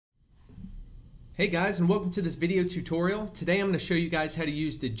Hey guys, and welcome to this video tutorial. Today I'm going to show you guys how to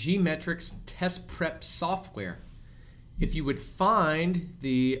use the Gmetrix test prep software. If you would find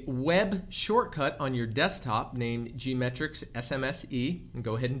the web shortcut on your desktop named Gmetrix SMSE and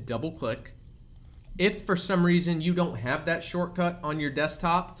go ahead and double click. If for some reason you don't have that shortcut on your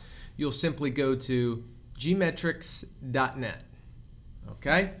desktop, you'll simply go to gmetrix.net.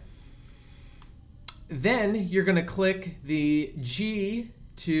 Okay? Then you're going to click the G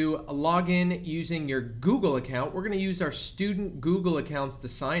to log in using your Google account. We're going to use our student Google accounts to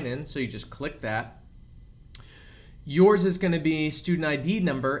sign in, so you just click that. Yours is going to be student ID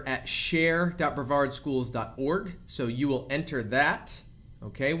number at share.brevardschools.org, so you will enter that,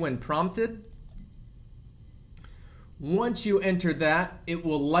 okay, when prompted. Once you enter that, it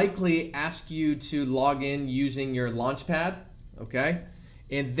will likely ask you to log in using your Launchpad, okay,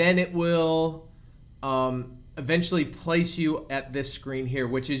 and then it will eventually place you at this screen here,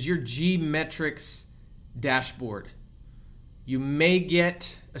 which is your Gmetrix dashboard. You may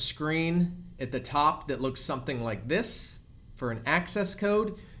get a screen at the top that looks something like this for an access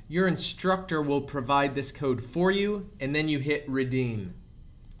code. Your instructor will provide this code for you, and then you hit redeem.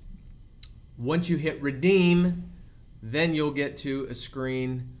 Once you hit redeem, then you'll get to a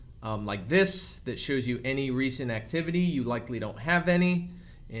screen like this that shows you any recent activity. You likely don't have any,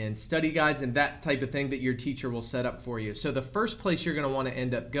 and study guides and that type of thing that your teacher will set up for you. So the first place you're going to want to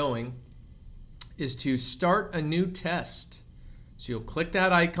end up going is to start a new test. So you'll click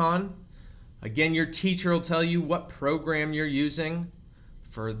that icon. Again, your teacher will tell you what program you're using.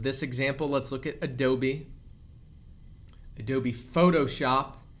 For this example, let's look at Adobe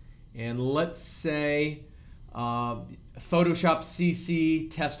Photoshop, and let's say Photoshop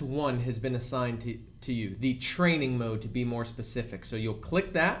CC Test 1 has been assigned to you, the training mode to be more specific. So you'll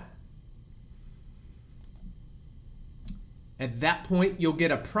click that. At that point, you'll get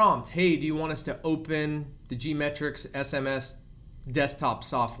a prompt. Hey, do you want us to open the Gmetrix SMS desktop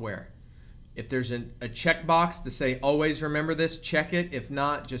software? If there's a checkbox to say always remember this, check it. If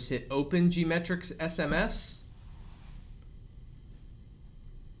not, just hit open Gmetrix SMS.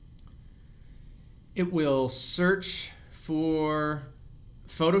 It will search for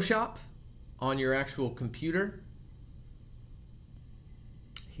Photoshop on your actual computer.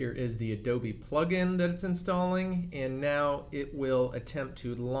 Here is the Adobe plugin that it's installing, and now it will attempt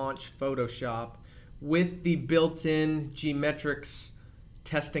to launch Photoshop with the built-in Gmetrix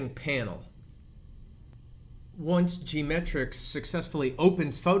testing panel. Once Gmetrix successfully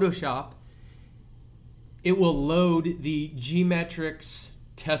opens Photoshop, it will load the Gmetrix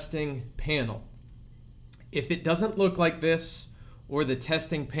testing panel. If it doesn't look like this, or the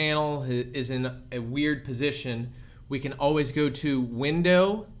testing panel is in a weird position, we can always go to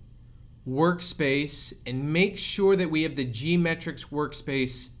Window, Workspace, and make sure that we have the Gmetrix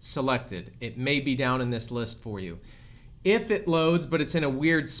workspace selected. It may be down in this list for you. If it loads, but it's in a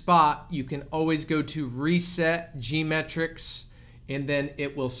weird spot, you can always go to Reset Gmetrix, and then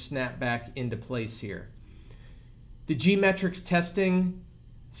it will snap back into place here. The Gmetrix testing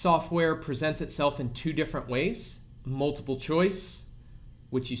software presents itself in two different ways. Multiple choice,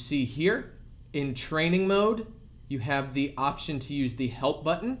 which you see here. In training mode, you have the option to use the help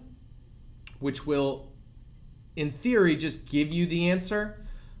button, which will, in theory, just give you the answer.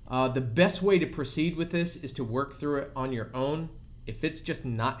 The best way to proceed with this is to work through it on your own. If it's just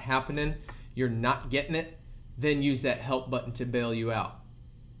not happening, you're not getting it, then use that help button to bail you out.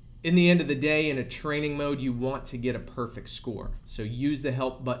 In the end of the day, in a training mode, you want to get a perfect score. So use the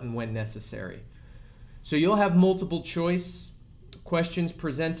help button when necessary. So you'll have multiple choice questions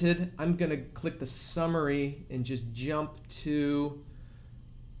presented. I'm going to click the summary and just jump to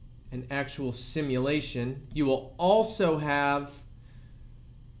an actual simulation. You will also have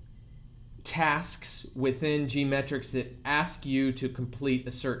tasks within Gmetrix that ask you to complete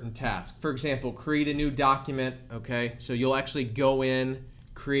a certain task. For example, create a new document. Okay, so you'll actually go in,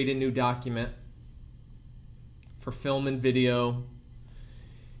 create a new document for film and video.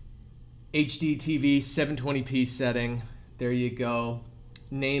 HD TV 720p setting. There you go.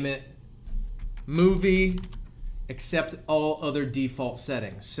 Name it. Movie. Accept all other default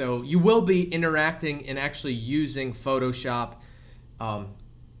settings. So you will be interacting and actually using Photoshop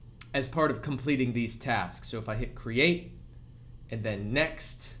as part of completing these tasks. So if I hit create and then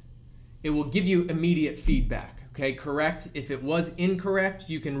next, it will give you immediate feedback. Okay, correct. If it was incorrect,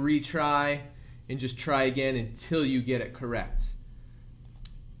 you can retry and just try again until you get it correct.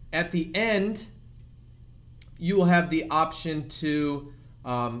 At the end, you will have the option to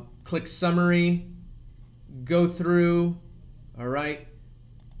click summary, go through, all right,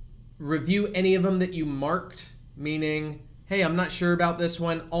 review any of them that you marked, meaning hey, I'm not sure about this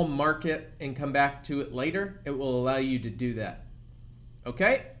one, I'll mark it and come back to it later. It will allow you to do that.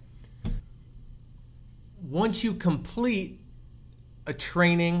 Okay? Once you complete a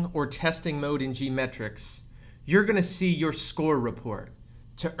training or testing mode in Gmetrix, you're going to see your score report.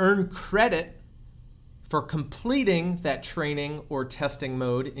 To earn credit for completing that training or testing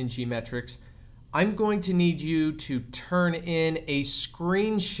mode in Gmetrix, I'm going to need you to turn in a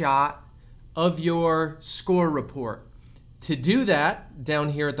screenshot of your score report. To do that, down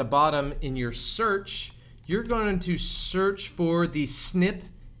here at the bottom in your search, you're going to search for the Snip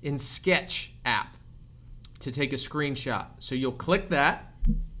in Sketch app to take a screenshot. So you'll click that.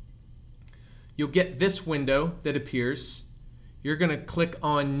 You'll get this window that appears. You're going to click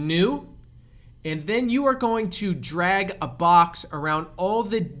on New, and then you are going to drag a box around all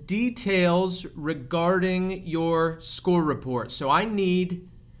the details regarding your score report. So I need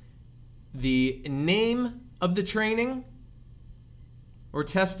the name of the training or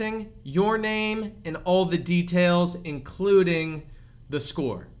testing, your name, and all the details, including the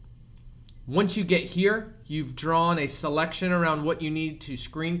score. Once you get here, you've drawn a selection around what you need to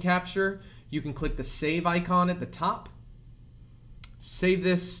screen capture. You can click the save icon at the top. Save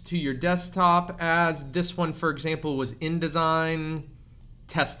this to your desktop as this one, for example, was InDesign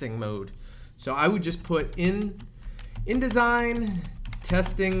testing mode. So I would just put InDesign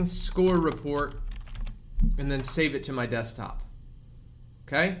testing score report and then save it to my desktop.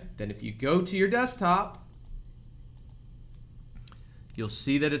 Okay, then if you go to your desktop, you'll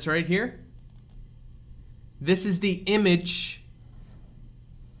see that it's right here. This is the image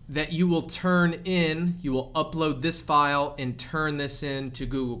that you will turn in. You will upload this file and turn this into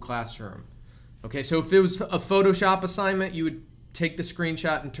Google Classroom. Okay, so if it was a Photoshop assignment, you would take the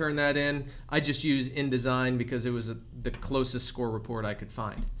screenshot and turn that in. I just use InDesign because it was the closest score report I could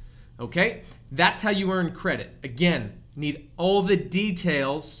find. Okay, that's how you earn credit. Again, need all the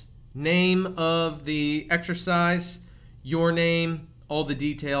details, name of the exercise, your name, all the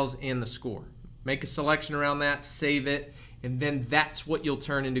details, and the score. Make a selection around that, save it, and then that's what you'll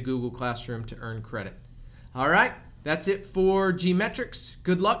turn into Google Classroom to earn credit. All right, that's it for Gmetrix.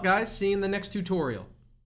 Good luck, guys. See you in the next tutorial.